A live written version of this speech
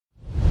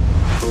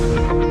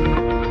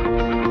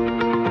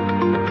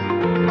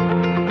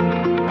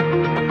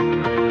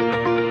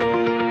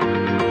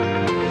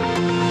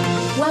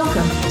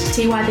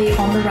TYB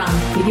On The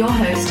Run with your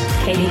host,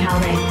 Katie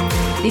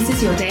Haldane. This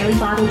is your daily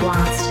Bible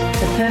blast,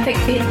 the perfect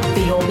fit for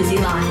your busy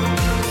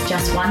life.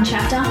 Just one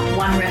chapter,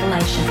 one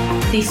revelation.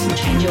 This will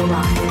change your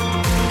life.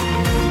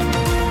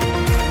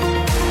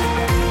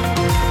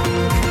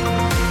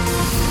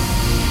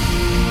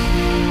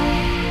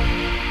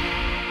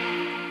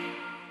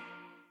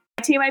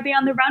 TYB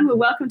On The Run, well,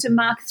 welcome to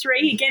Mark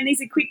 3. Again,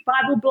 these are quick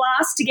Bible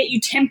blasts to get you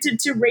tempted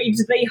to read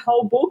the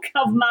whole book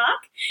of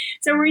Mark.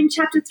 So we're in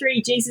chapter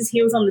 3, Jesus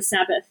heals on the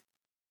Sabbath.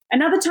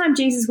 Another time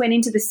Jesus went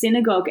into the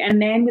synagogue and a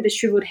man with a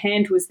shriveled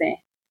hand was there.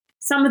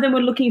 Some of them were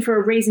looking for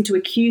a reason to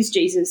accuse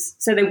Jesus,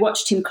 so they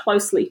watched him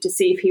closely to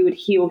see if he would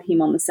heal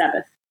him on the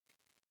Sabbath.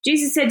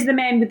 Jesus said to the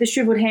man with the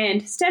shriveled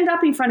hand, "Stand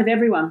up in front of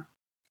everyone."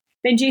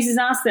 Then Jesus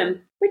asked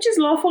them, "Which is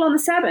lawful on the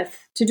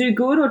Sabbath, to do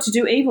good or to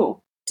do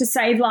evil, to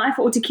save life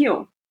or to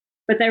kill?"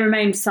 But they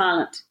remained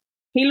silent.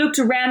 He looked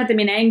around at them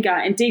in anger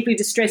and, deeply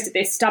distressed at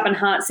their stubborn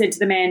heart, said to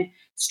the man,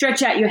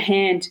 "Stretch out your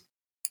hand."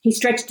 He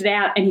stretched it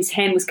out and his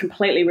hand was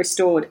completely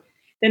restored.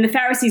 Then the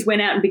Pharisees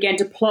went out and began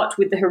to plot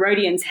with the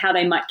Herodians how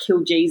they might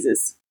kill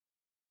Jesus.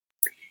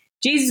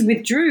 Jesus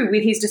withdrew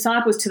with his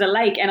disciples to the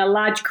lake, and a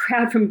large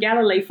crowd from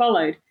Galilee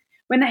followed.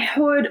 When they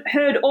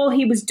heard all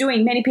he was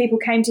doing, many people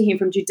came to him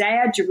from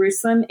Judea,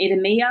 Jerusalem,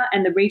 Idumea,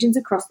 and the regions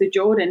across the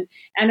Jordan,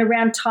 and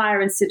around Tyre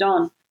and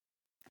Sidon.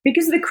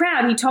 Because of the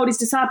crowd, he told his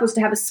disciples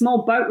to have a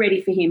small boat ready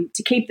for him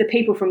to keep the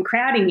people from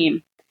crowding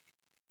him.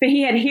 For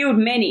he had healed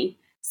many,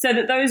 so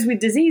that those with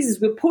diseases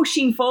were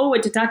pushing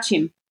forward to touch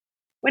him.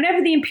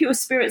 Whenever the impure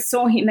spirits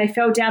saw him, they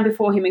fell down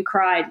before him and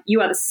cried,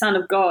 "You are the Son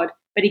of God."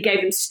 But he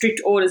gave them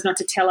strict orders not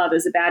to tell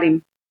others about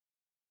him.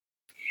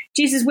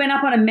 Jesus went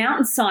up on a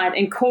mountainside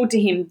and called to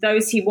him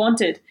those he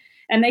wanted,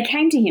 and they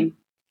came to him.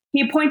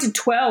 He appointed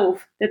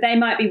 12 that they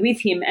might be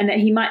with him and that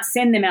he might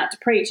send them out to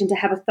preach and to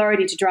have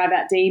authority to drive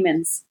out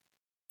demons.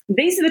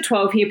 These are the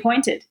 12 he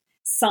appointed: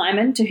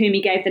 Simon, to whom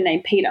he gave the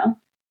name Peter,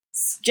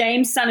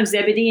 James, son of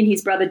Zebedee, and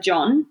his brother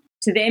John.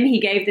 To them he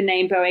gave the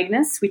name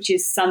Boanerges, which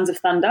is sons of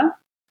thunder.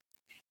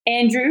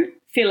 Andrew,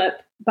 Philip,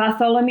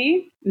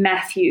 Bartholomew,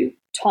 Matthew,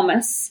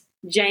 Thomas,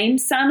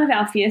 James, son of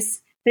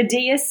Alphaeus,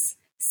 Thaddeus,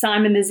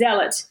 Simon the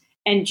Zealot,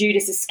 and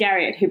Judas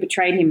Iscariot, who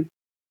betrayed him.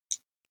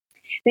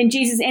 Then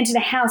Jesus entered a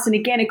house, and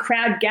again a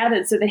crowd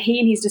gathered so that he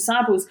and his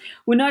disciples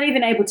were not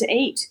even able to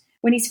eat.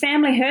 When his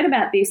family heard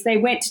about this, they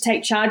went to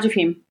take charge of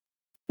him,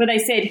 for they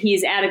said, "He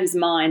is out of his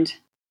mind."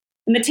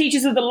 And the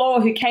teachers of the law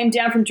who came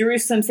down from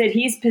Jerusalem said,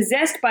 "He is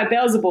possessed by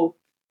Beelzebul.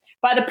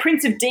 By the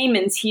prince of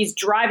demons, he is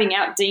driving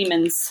out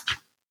demons."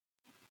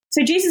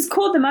 So Jesus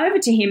called them over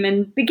to him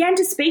and began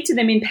to speak to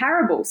them in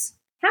parables.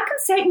 How can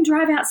Satan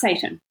drive out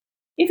Satan?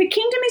 If a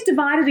kingdom is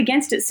divided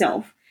against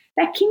itself,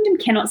 that kingdom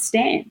cannot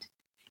stand.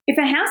 If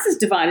a house is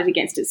divided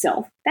against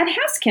itself, that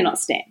house cannot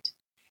stand.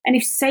 And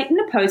if Satan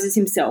opposes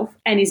himself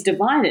and is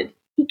divided,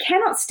 he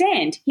cannot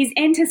stand. His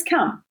end has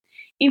come.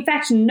 In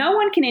fact, no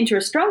one can enter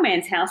a strong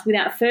man's house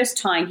without first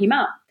tying him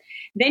up.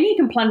 Then he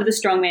can plunder the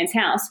strong man's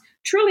house.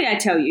 Truly, I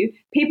tell you,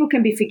 people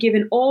can be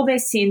forgiven all their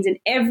sins and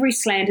every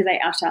slander they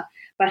utter.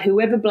 But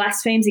whoever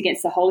blasphemes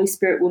against the Holy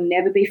Spirit will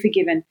never be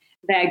forgiven.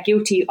 They are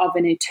guilty of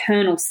an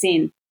eternal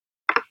sin.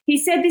 He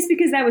said this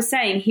because they were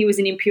saying he was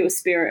an impure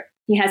spirit.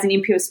 He has an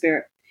impure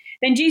spirit.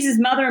 Then Jesus'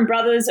 mother and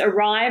brothers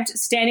arrived.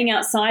 Standing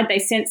outside, they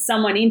sent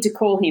someone in to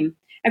call him.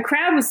 A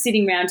crowd was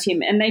sitting round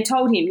him, and they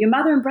told him, "Your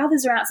mother and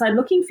brothers are outside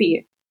looking for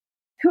you."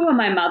 "Who are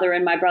my mother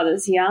and my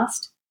brothers?" he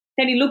asked.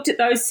 Then he looked at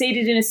those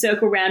seated in a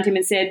circle round him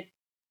and said,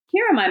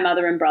 "Here are my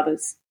mother and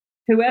brothers.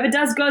 Whoever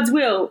does God's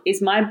will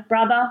is my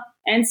brother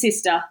and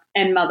sister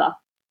and mother."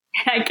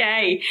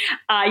 Okay,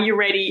 are you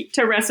ready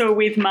to wrestle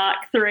with Mark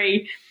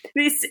 3?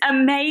 This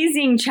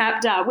amazing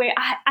chapter where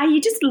are you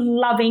just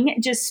loving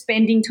just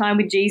spending time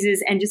with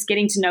Jesus and just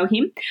getting to know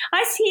him?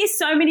 I hear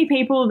so many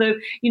people that,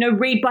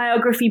 read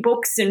biography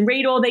books and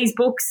read all these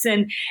books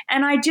and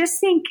I just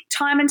think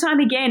time and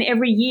time again,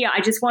 every year, I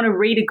just want to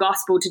read a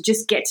gospel to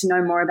just get to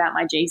know more about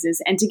my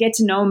Jesus and to get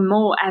to know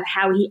more of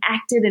how he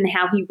acted and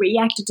how he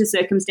reacted to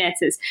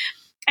circumstances.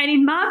 And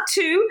in Mark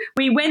 2,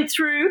 we went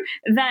through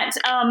that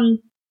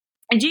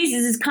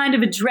Jesus is kind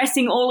of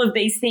addressing all of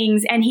these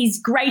things, and he's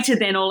greater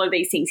than all of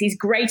these things. He's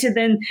greater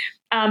than,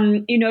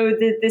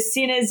 the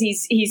sinners.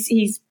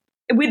 He's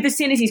with the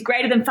sinners. He's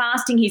greater than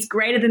fasting. He's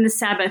greater than the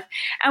Sabbath.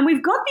 And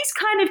we've got this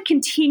kind of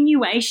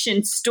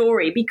continuation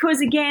story because,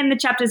 again, the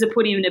chapters are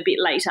put in a bit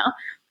later.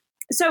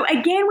 So,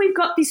 again, we've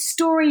got this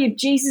story of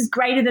Jesus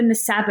greater than the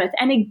Sabbath.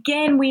 And,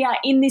 again, we are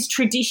in this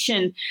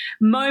tradition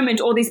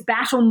moment or this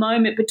battle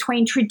moment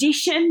between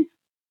tradition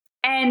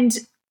and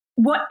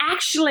what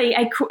actually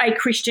a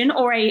Christian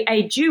or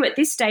a Jew at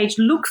this stage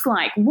looks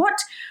like. How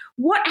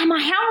am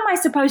I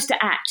supposed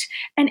to act?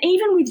 And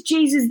even with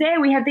Jesus there,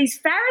 we have these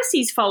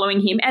Pharisees following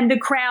him and the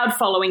crowd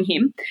following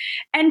him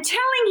and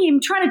telling him,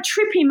 trying to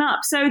trip him up.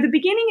 So the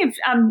beginning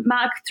of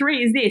Mark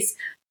 3 is this.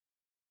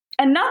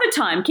 Another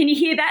time, can you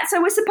hear that?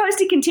 So we're supposed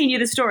to continue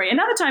the story.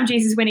 Another time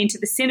Jesus went into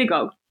the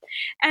synagogue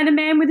and a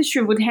man with a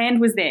shriveled hand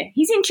was there.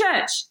 He's in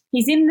church.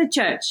 He's in the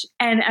church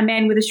and a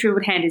man with a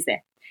shriveled hand is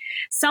there.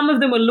 Some of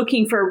them were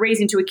looking for a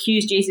reason to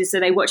accuse Jesus, so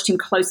they watched him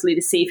closely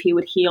to see if he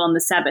would heal on the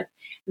Sabbath.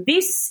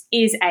 This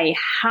is a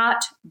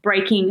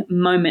heartbreaking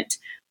moment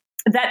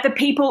that the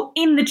people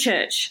in the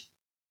church,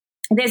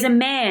 there's a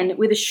man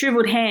with a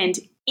shriveled hand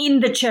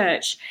in the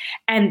church,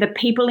 and the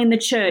people in the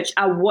church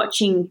are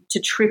watching to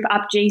trip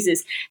up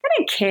Jesus. They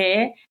don't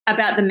care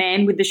about the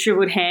man with the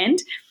shriveled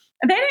hand.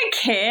 They don't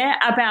care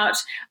about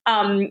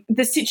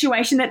the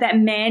situation that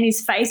man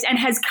is faced and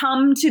has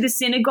come to the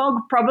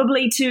synagogue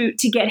probably to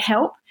get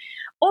help.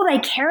 All they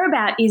care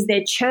about is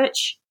their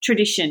church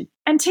tradition.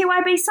 And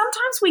TYB,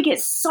 sometimes we get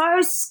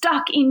so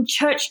stuck in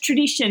church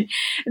tradition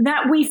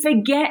that we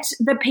forget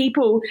the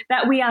people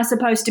that we are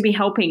supposed to be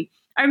helping.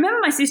 I remember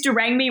my sister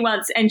rang me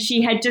once and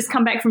she had just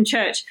come back from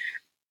church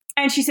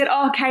and she said,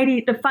 "Oh,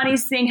 Katie, the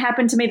funniest thing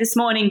happened to me this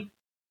morning."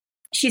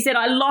 She said,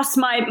 "I lost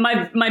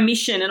my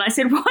mission." And I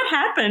said, "What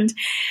happened?"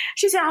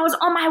 She said, "I was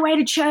on my way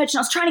to church and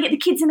I was trying to get the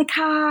kids in the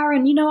car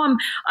and,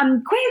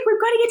 I'm quick,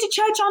 we've got to get to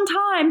church on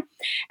time."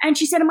 And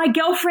she said, "And my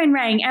girlfriend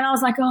rang." And I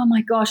was like, "Oh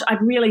my gosh, I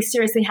really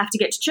seriously have to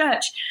get to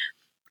church.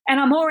 And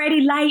I'm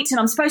already late and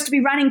I'm supposed to be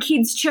running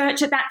kids'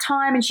 church at that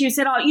time." And she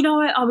said, "Oh,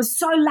 I was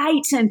so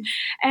late and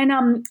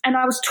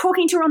I was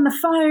talking to her on the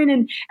phone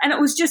and it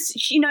was just,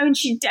 and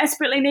she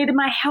desperately needed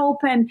my help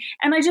and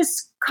I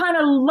just kind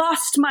of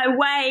lost my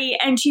way."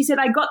 And she said,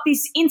 "I got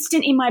this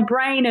instant in my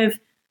brain of,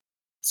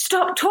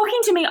 stop talking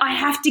to me. I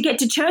have to get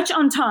to church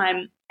on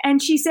time."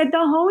 And she said the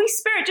Holy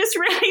Spirit just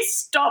really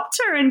stopped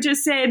her and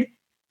just said,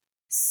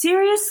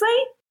 "Seriously?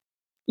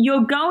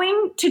 You're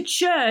going to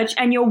church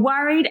and you're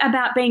worried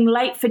about being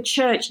late for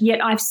church,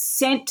 yet I've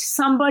sent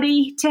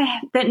somebody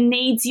that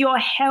needs your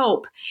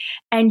help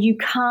and you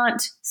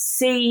can't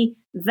see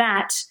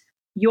that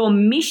your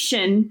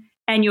mission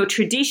and your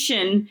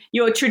tradition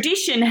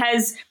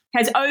has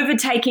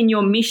overtaken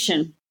your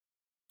mission."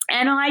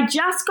 And I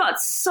just got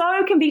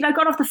so confused. I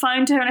got off the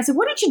phone to her and I said,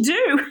 "What did you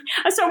do?"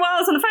 So while I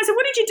was on the phone, I said,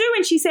 "What did you do?"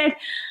 And she said,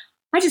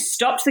 "I just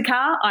stopped the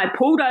car. I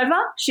pulled over."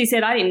 She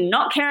said, "I did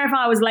not care if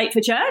I was late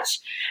for church."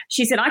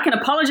 She said, "I can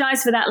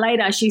apologize for that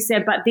later." She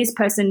said, "But this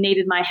person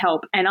needed my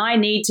help and I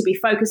need to be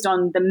focused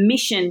on the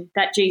mission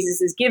that Jesus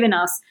has given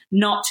us,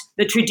 not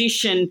the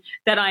tradition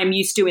that I'm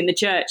used to in the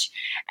church."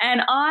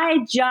 And I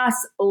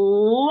just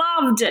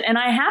loved it. And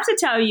I have to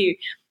tell you,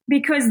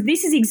 because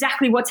this is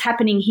exactly what's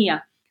happening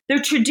here. The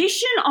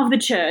tradition of the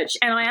church,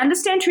 and I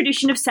understand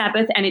tradition of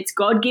Sabbath and it's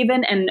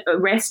God-given and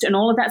rest and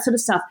all of that sort of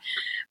stuff,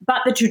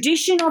 but the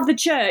tradition of the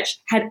church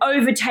had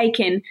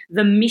overtaken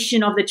the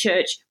mission of the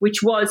church,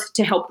 which was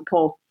to help the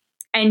poor.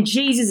 And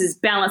Jesus is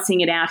balancing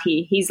it out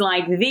here. He's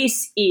like,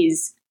 this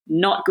is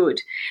not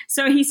good.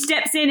 So he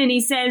steps in and he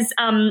says,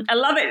 I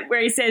love it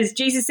where he says,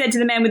 Jesus said to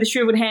the man with the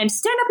shriveled hand,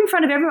 "Stand up in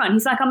front of everyone."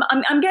 He's like,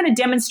 I'm going to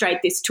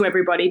demonstrate this to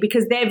everybody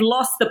because they've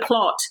lost the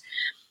plot.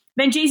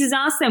 Then Jesus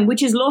asked them,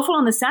 "Which is lawful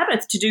on the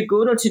Sabbath, to do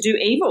good or to do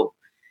evil,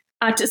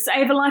 to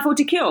save a life or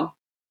to kill?"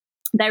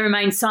 They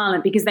remained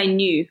silent because they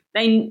knew.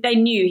 They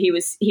knew he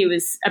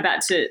was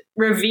about to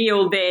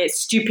reveal their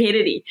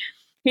stupidity.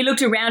 He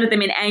looked around at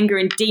them in anger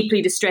and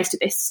deeply distressed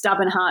at their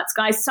stubborn hearts.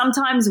 Guys,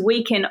 sometimes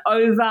we can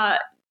over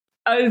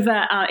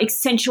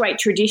accentuate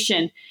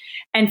tradition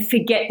and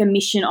forget the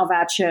mission of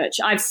our church.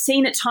 I've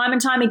seen it time and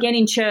time again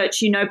in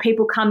church.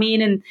 People come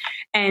in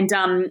and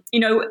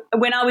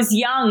when I was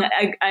young,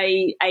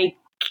 a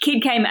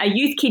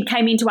youth kid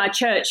came into our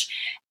church.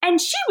 And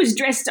she was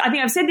dressed, I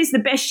think I've said this the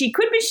best she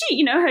could, but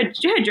she,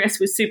 her dress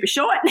was super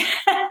short. And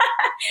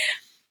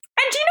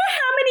do you know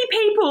how many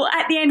people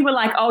at the end were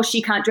like, "Oh,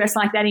 she can't dress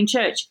like that in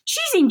church"?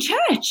 She's in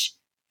church.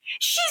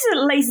 She's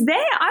at least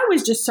there. I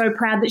was just so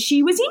proud that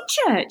she was in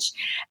church.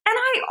 And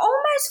I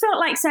almost felt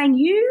like saying,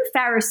 "You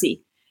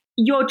Pharisee,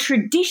 your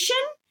tradition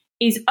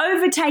is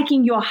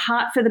overtaking your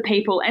heart for the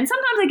people." And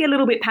sometimes I get a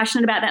little bit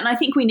passionate about that, and I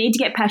think we need to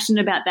get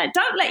passionate about that.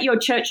 Don't let your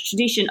church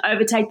tradition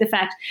overtake the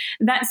fact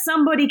that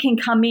somebody can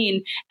come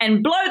in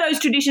and blow those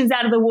traditions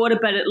out of the water,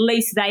 but at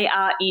least they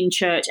are in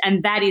church,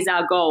 and that is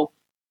our goal.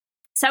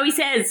 So he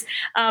says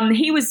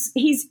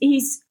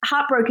he's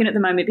heartbroken at the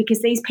moment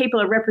because these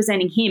people are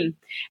representing him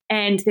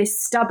and they're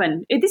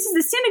stubborn. This is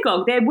the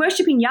synagogue. They're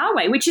worshiping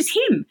Yahweh, which is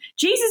him.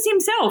 Jesus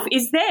himself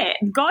is there.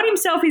 God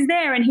himself is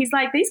there, and he's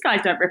like, "These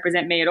guys don't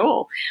represent me at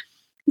all."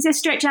 He says,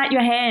 "Stretch out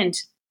your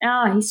hand."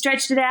 He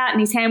stretched it out and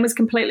his hand was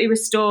completely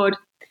restored.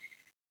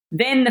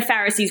 Then the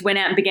Pharisees went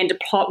out and began to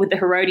plot with the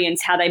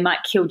Herodians how they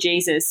might kill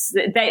Jesus.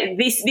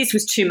 This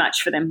was too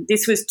much for them.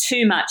 This was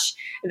too much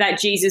that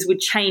Jesus would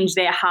change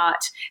their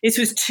heart. This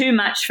was too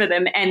much for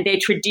them and their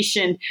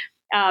tradition.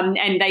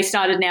 And they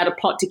started now to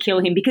plot to kill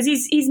him because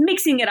he's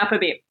mixing it up a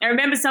bit. I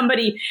remember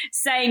somebody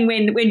saying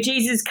when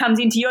Jesus comes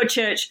into your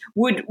church,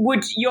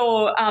 would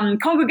your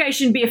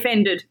congregation be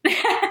offended?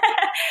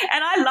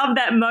 And I love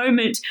that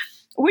moment.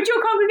 Would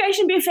your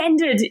congregation be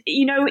offended,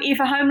 if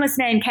a homeless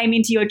man came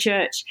into your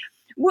church?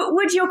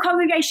 Would your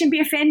congregation be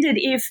offended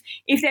if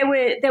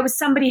there was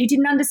somebody who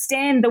didn't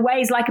understand the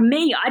ways like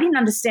me? I didn't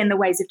understand the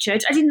ways of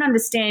church. I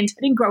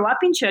didn't grow up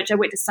in church. I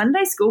went to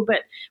Sunday school,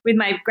 but with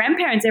my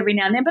grandparents every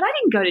now and then, but I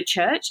didn't go to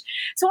church.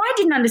 So I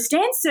didn't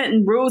understand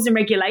certain rules and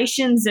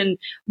regulations and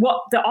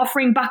what the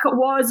offering bucket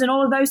was and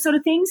all of those sort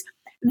of things.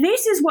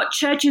 This is what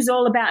church is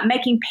all about,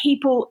 making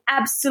people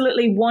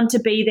absolutely want to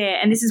be there.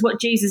 And this is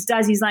what Jesus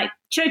does. He's like,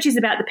 church is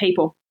about the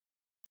people.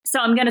 So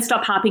I'm going to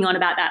stop harping on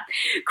about that.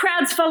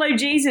 Crowds follow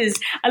Jesus.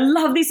 I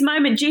love this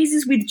moment.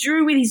 Jesus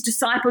withdrew with his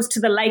disciples to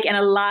the lake and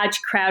a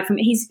large crowd from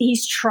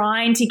he's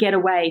trying to get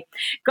away.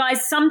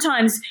 Guys,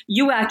 sometimes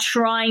you are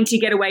trying to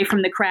get away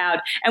from the crowd.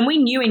 And we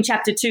knew in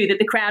chapter 2 that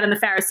the crowd and the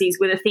Pharisees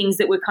were the things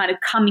that were kind of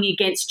coming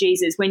against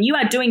Jesus. When you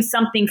are doing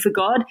something for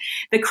God,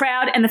 the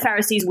crowd and the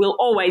Pharisees will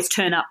always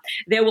turn up.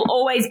 There will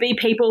always be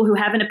people who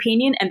have an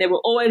opinion, and there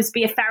will always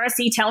be a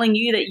Pharisee telling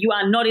you that you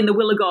are not in the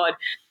will of God.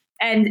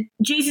 And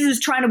Jesus is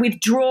trying to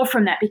withdraw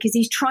from that because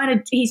he's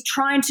trying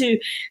to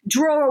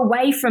draw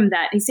away from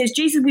that. He says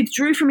Jesus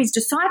withdrew from his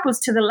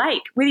disciples to the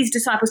lake,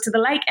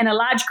 and a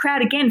large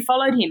crowd again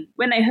followed him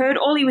when they heard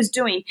all he was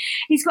doing.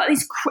 He's got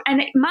this,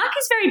 and Mark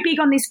is very big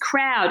on this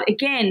crowd.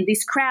 Again,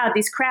 this crowd.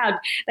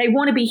 They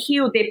want to be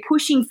healed. They're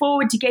pushing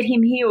forward to get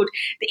him healed.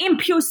 The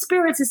impure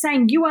spirits are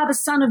saying, "You are the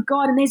Son of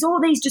God." And there's all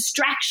these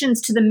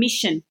distractions to the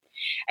mission.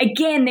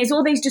 Again, there's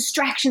all these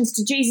distractions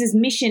to Jesus'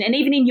 mission. And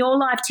even in your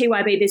life,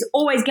 TYB, there's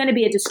always going to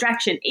be a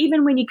distraction.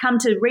 Even when you come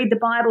to read the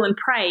Bible and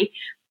pray,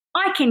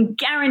 I can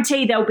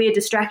guarantee there'll be a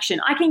distraction.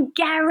 I can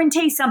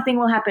guarantee something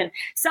will happen.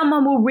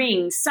 Someone will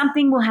ring.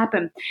 Something will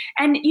happen.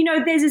 And,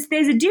 there's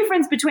a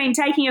difference between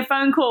taking a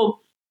phone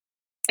call,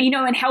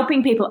 and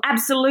helping people.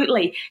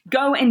 Absolutely.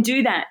 Go and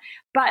do that.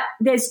 But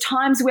there's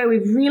times where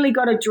we've really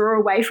got to draw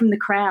away from the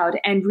crowd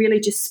and really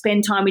just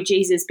spend time with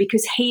Jesus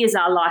because he is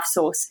our life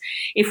source.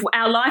 If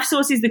our life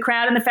source is the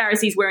crowd and the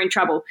Pharisees, we're in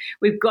trouble.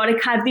 We've got to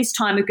have this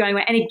time of going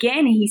away. And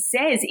again, he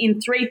says in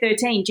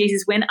 3:13,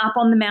 Jesus went up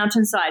on the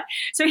mountainside.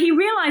 So he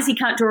realized he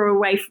can't draw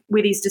away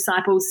with his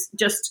disciples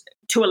just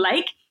to a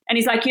lake. And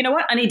he's like, you know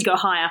what? I need to go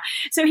higher.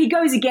 So he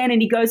goes again and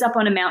he goes up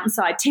on a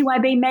mountainside.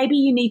 TYB, maybe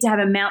you need to have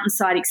a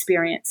mountainside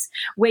experience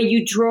where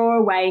you draw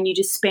away and you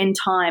just spend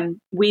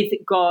time with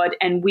God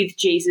and with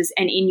Jesus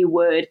and in your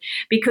word,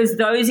 because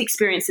those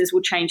experiences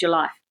will change your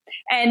life.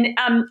 And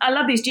I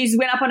love this. Jesus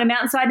went up on a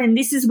mountainside, and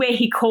this is where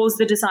he calls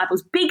the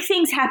disciples. Big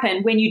things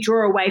happen when you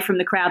draw away from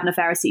the crowd and the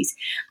Pharisees.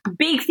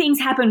 Big things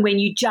happen when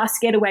you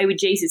just get away with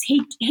Jesus.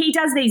 He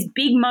does these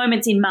big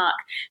moments in Mark,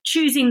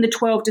 choosing the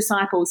 12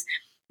 disciples.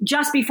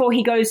 Just before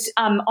he goes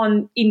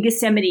in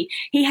Gethsemane,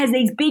 he has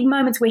these big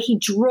moments where he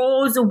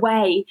draws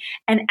away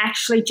and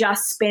actually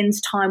just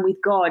spends time with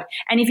God.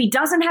 And if he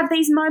doesn't have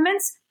these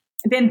moments,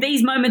 then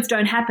these moments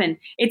don't happen.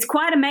 It's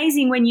quite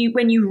amazing when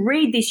you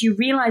read this, you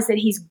realize that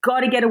he's got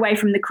to get away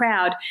from the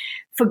crowd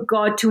for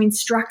God to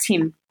instruct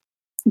him.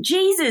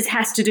 Jesus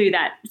has to do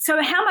that.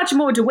 So how much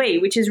more do we,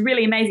 which is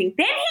really amazing.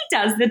 Then he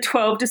does the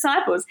 12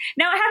 disciples.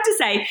 Now, I have to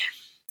say,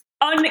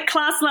 on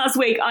class last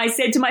week, I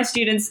said to my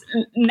students,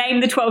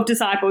 name the 12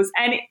 disciples.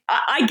 And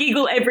I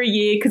giggle every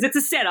year because it's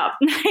a setup.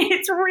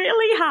 It's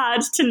really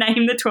hard to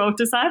name the 12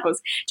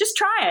 disciples. Just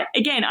try it.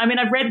 Again,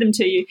 I've read them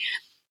to you.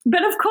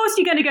 But of course,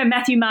 you're going to go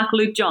Matthew, Mark,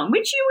 Luke, John,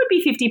 which you would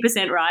be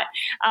 50% right.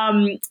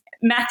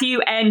 Matthew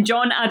and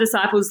John are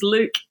disciples.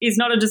 Luke is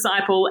not a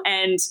disciple,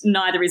 and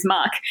neither is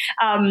Mark.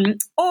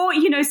 Or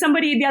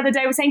somebody the other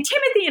day was saying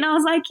Timothy, and I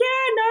was like,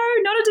 yeah,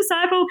 no, not a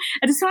disciple.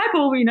 A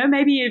disciple,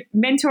 maybe a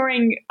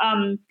mentoring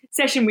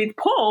session with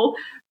Paul,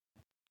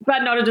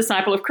 but not a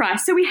disciple of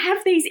Christ. So we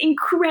have these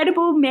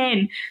incredible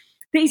men.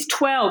 These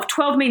 12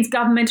 means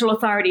governmental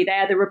authority. They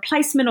are the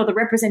replacement or the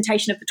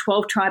representation of the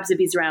 12 tribes of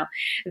Israel.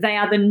 They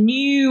are the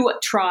new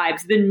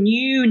tribes, the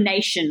new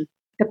nation,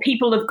 the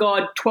people of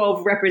God,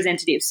 12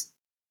 representatives.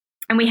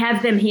 And we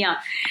have them here.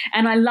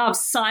 And I love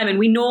Simon.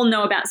 We all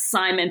know about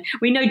Simon.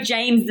 We know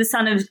James, the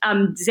son of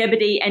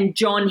Zebedee, and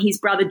John, his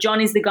brother. John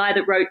is the guy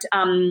that wrote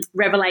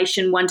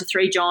Revelation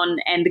 1-3 John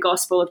and the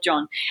Gospel of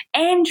John.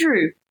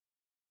 Andrew,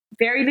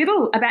 very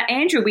little about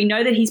Andrew. We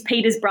know that he's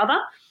Peter's brother.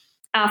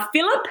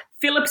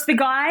 Philip's the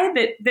guy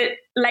that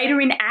later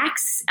in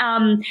Acts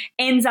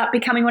ends up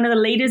becoming one of the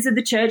leaders of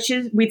the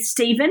churches with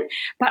Stephen.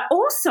 But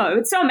also,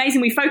 it's so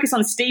amazing we focus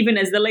on Stephen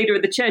as the leader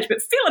of the church, but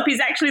Philip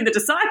is actually the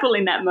disciple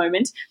in that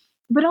moment.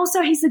 But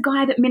also he's the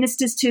guy that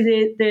ministers to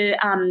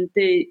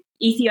the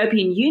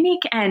Ethiopian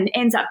eunuch and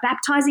ends up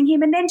baptizing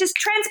him and then just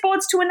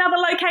transports to another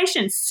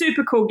location.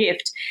 Super cool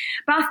gift.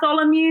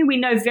 Bartholomew, we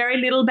know very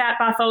little about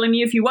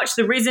Bartholomew. If you watch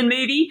the Risen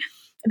movie,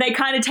 they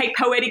kind of take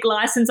poetic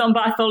license on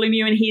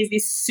Bartholomew, and he is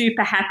this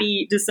super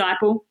happy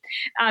disciple.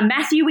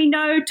 Matthew, we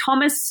know.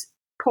 Thomas,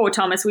 poor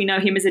Thomas, we know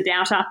him as a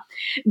doubter.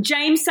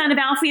 James, son of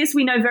Alphaeus,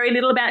 we know very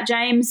little about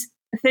James.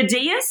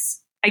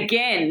 Thaddeus,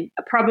 again,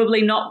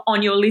 probably not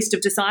on your list of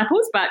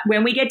disciples, but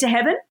when we get to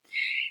heaven,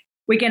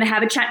 we're going to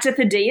have a chat to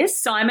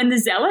Thaddeus, Simon the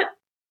Zealot,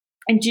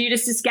 and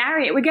Judas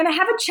Iscariot. We're going to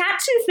have a chat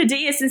to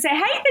Thaddeus and say, hey,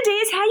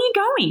 Thaddeus, how are you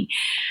going?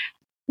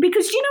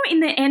 Because,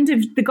 in the end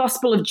of the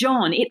Gospel of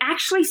John, it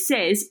actually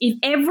says if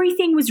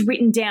everything was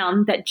written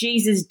down that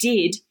Jesus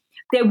did,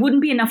 there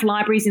wouldn't be enough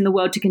libraries in the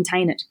world to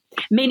contain it.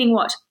 Meaning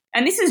what?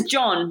 And this is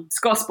John's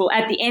Gospel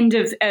at the end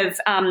of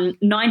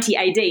 90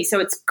 AD. So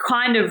it's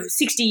kind of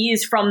 60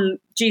 years from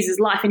Jesus'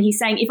 life. And he's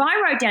saying, if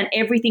I wrote down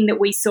everything that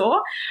we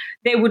saw,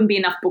 there wouldn't be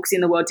enough books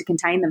in the world to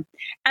contain them.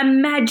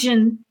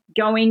 Imagine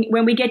going,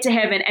 when we get to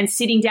heaven, and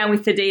sitting down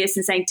with Thaddeus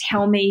and saying,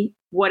 tell me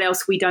what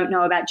else we don't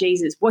know about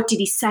Jesus. What did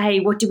he say?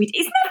 Isn't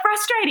that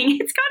frustrating?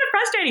 It's kind of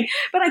frustrating.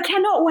 But I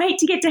cannot wait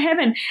to get to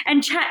heaven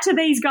and chat to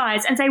these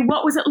guys and say,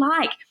 what was it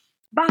like?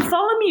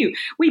 Bartholomew,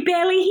 we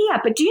barely hear.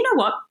 But do you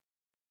know what?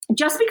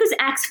 Just because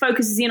Acts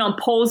focuses in on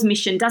Paul's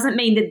mission doesn't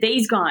mean that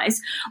these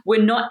guys were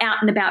not out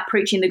and about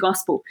preaching the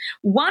gospel.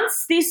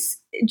 Once this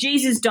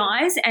Jesus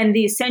dies and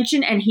the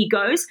ascension and he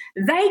goes,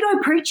 they go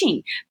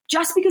preaching.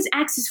 Just because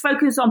Acts is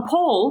focused on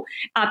Paul,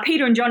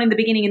 Peter and John in the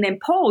beginning and then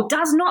Paul,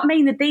 does not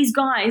mean that these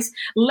guys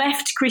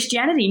left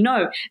Christianity.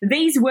 No,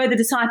 these were the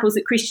disciples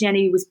that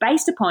Christianity was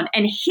based upon.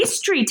 And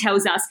history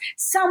tells us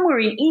somewhere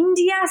in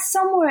India,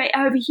 somewhere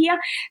over here,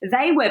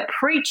 they were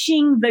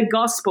preaching the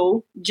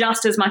gospel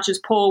just as much as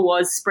Paul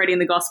was spreading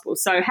the gospel.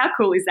 So how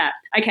cool is that?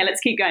 Okay,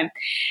 let's keep going.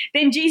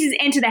 Then Jesus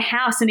entered the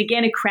house and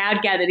again a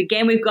crowd gathered.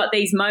 Again, we've got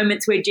these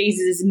moments where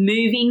Jesus is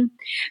moving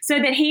so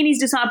that he and his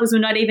disciples were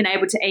not even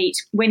able to eat.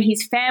 When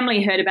his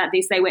family heard about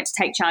this, they went to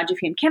take charge of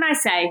him. Can I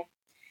say,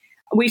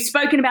 we've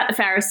spoken about the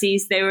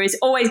Pharisees. There is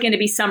always going to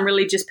be some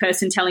religious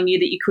person telling you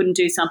that you couldn't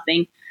do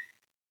something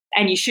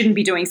and you shouldn't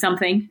be doing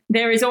something.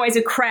 There is always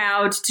a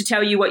crowd to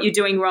tell you what you're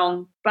doing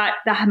wrong. But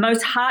the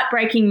most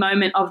heartbreaking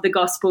moment of the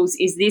Gospels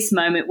is this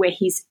moment where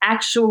his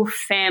actual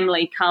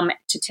family come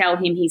to tell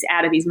him he's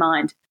out of his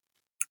mind.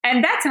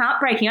 And that's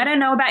heartbreaking. I don't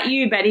know about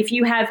you, but if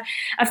you have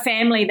a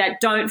family that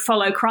don't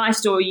follow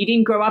Christ or you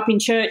didn't grow up in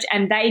church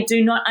and they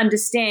do not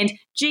understand,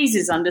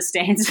 Jesus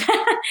understands.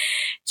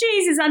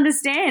 Jesus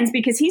understands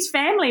because his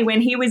family, when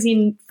he was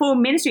in full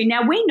ministry,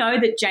 now we know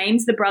that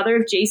James, the brother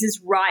of Jesus,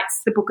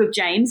 writes the book of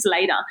James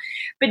later.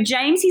 But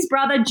James, his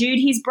brother, Jude,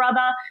 his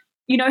brother,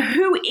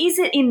 who is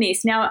it in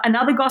this? Now,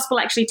 another gospel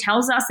actually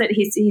tells us that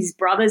his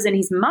brothers and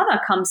his mother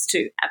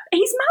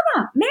his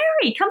mother,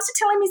 Mary, comes to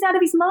tell him he's out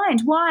of his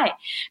mind. Why?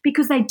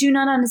 Because they do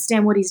not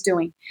understand what he's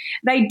doing.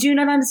 They do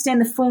not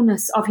understand the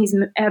fullness of his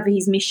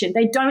mission.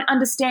 They don't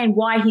understand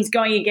why he's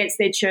going against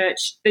their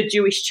church, the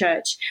Jewish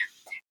church.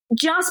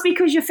 Just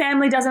because your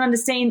family doesn't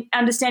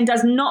understand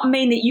does not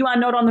mean that you are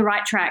not on the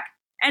right track.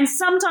 And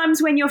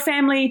sometimes when your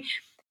family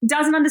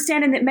doesn't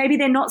understand and that maybe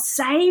they're not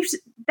saved,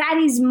 that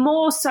is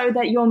more so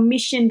that your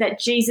mission, that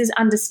Jesus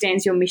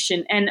understands your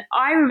mission. And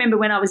I remember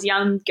when I was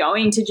young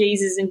going to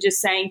Jesus and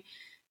just saying,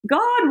 God,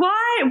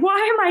 why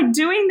am I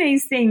doing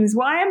these things?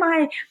 Why am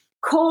I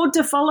called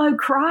to follow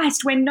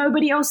Christ when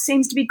nobody else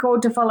seems to be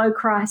called to follow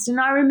Christ? And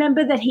I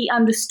remember that he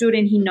understood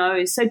and he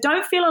knows. So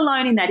don't feel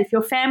alone in that. If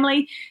your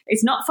family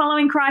is not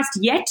following Christ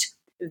yet,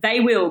 they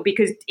will,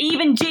 because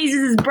even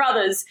Jesus'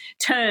 brothers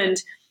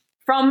turned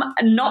from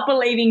not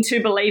believing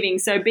to believing.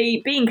 So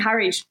be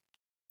encouraged.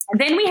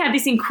 Then we have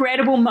this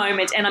incredible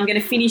moment, and I'm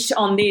going to finish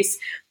on this,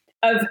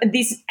 of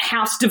this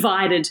house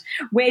divided,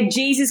 where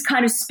Jesus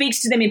kind of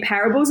speaks to them in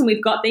parables, and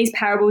we've got these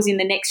parables in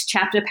the next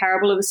chapter,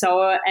 parable of the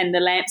sower and the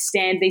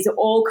lampstand. These are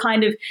all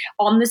kind of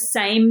on the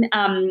same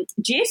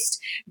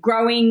gist,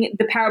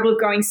 the parable of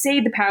growing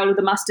seed, the parable of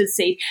the mustard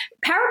seed.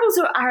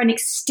 Parables are an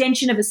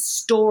extension of a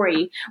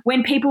story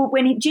when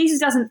Jesus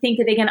doesn't think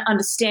that they're going to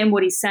understand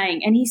what he's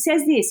saying. And he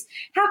says this,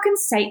 how can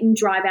Satan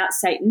drive out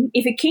Satan?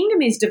 If a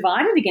kingdom is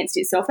divided against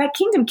itself, that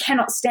kingdom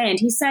cannot stand.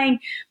 He's saying,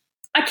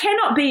 I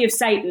cannot be of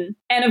Satan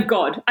and of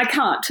God. I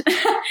can't.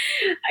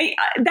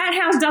 That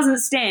house doesn't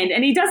stand.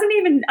 And he doesn't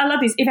even, I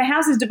love this, if a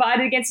house is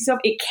divided against itself,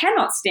 it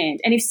cannot stand.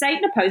 And if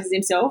Satan opposes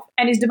himself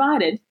and is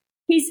divided,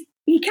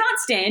 he can't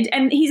stand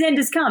and his end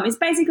has come. It's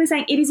basically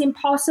saying it is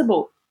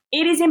impossible.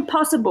 It is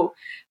impossible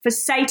for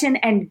Satan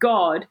and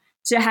God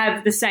to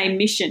have the same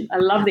mission. I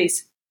love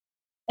this.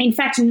 In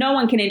fact, no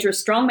one can enter a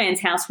strong man's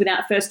house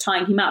without first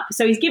tying him up.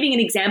 So he's giving an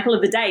example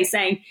of the day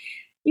saying,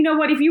 you know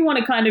what, if you want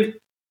to kind of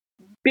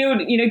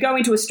go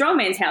into a strong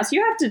man's house,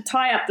 you have to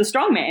tie up the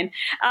strong man.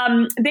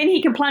 Then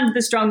he can plunge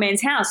the strong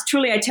man's house.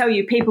 Truly, I tell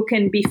you, people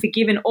can be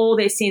forgiven all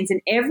their sins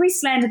and every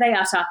slander they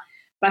utter,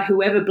 but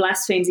whoever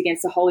blasphemes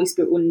against the Holy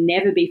Spirit will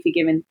never be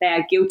forgiven. They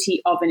are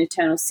guilty of an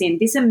eternal sin.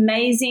 This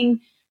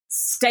amazing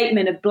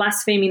statement of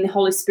blaspheming the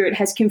Holy Spirit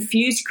has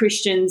confused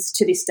Christians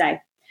to this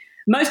day.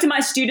 Most of my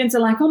students are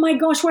like, oh my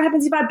gosh, what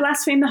happens if I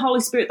blaspheme the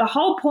Holy Spirit? The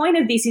whole point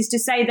of this is to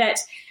say that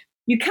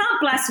you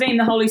can't blaspheme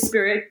the Holy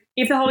Spirit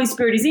if the Holy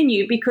Spirit is in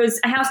you, because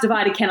a house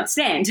divided cannot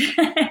stand.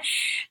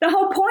 The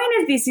whole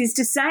point of this is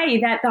to say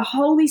that the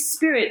Holy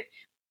Spirit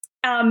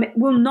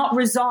will not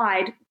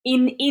reside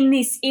in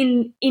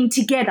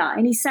together.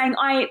 And he's saying,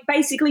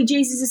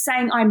 Jesus is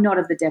saying, I'm not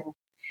of the devil.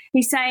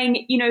 He's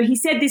saying, he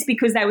said this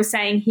because they were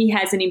saying he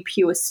has an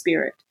impure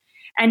spirit.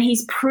 And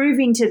he's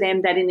proving to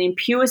them that an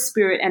impure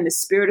spirit and the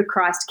Spirit of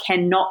Christ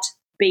cannot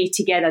be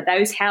together.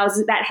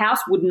 That house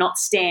would not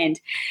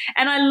stand.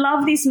 And I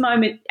love this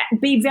moment.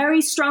 Be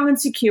very strong and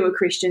secure,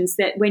 Christians,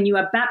 that when you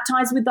are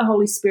baptized with the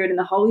Holy Spirit and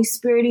the Holy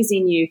Spirit is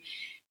in you,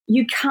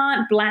 you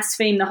can't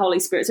blaspheme the Holy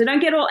Spirit. So don't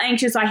get all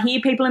anxious. I hear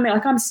people in there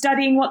like, I'm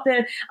studying what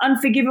the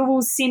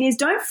unforgivable sin is.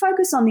 Don't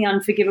focus on the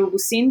unforgivable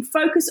sin.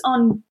 Focus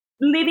on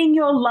living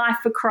your life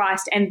for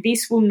Christ, and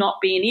this will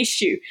not be an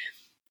issue.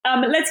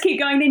 Let's keep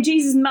going. Then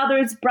Jesus'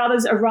 mother's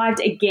brothers arrived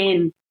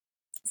again.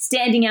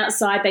 Standing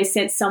outside, they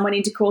sent someone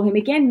in to call him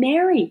again.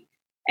 Mary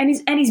and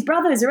his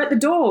brothers are at the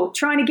door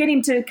trying to get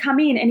him to come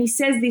in. And he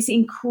says this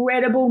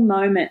incredible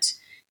moment.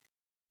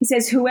 He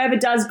says, whoever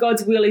does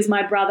God's will is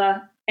my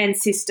brother and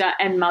sister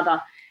and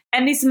mother.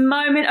 And this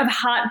moment of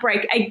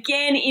heartbreak,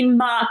 again in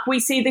Mark, we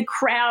see the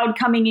crowd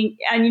coming in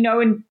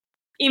and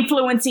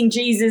influencing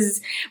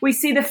Jesus. We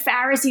see the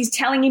Pharisees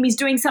telling him he's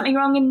doing something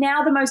wrong. And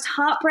now the most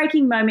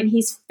heartbreaking moment,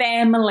 his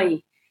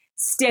family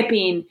step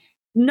in.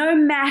 No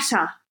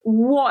matter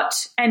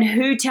what and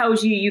who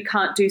tells you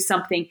can't do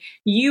something,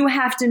 you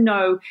have to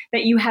know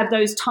that you have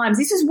those times.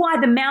 This is why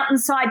the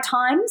mountainside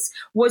times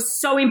was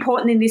so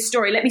important in this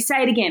story. Let me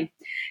say it again.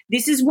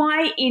 This is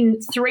why in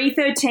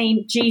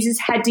 3:13, Jesus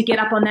had to get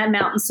up on that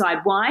mountainside.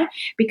 Why?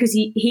 Because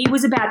he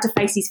was about to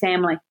face his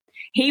family.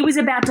 He was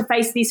about to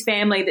face this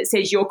family that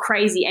says you're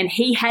crazy, and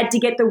he had to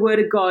get the word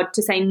of God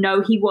to say, no,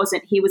 he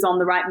wasn't. He was on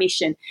the right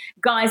mission.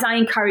 Guys, I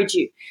encourage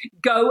you,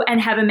 go and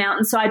have a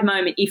mountainside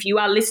moment. If you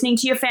are listening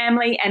to your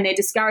family and they're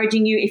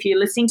discouraging you, if you're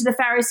listening to the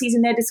Pharisees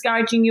and they're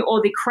discouraging you,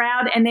 or the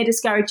crowd and they're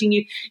discouraging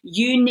you,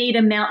 you need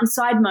a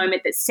mountainside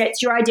moment that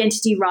sets your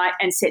identity right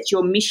and sets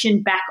your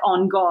mission back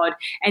on God.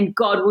 And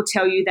God will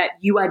tell you that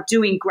you are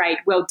doing great.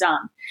 Well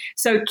done.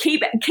 So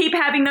keep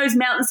having those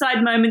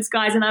mountainside moments,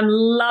 guys, and I'm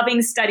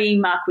loving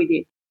studying Mark with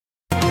you.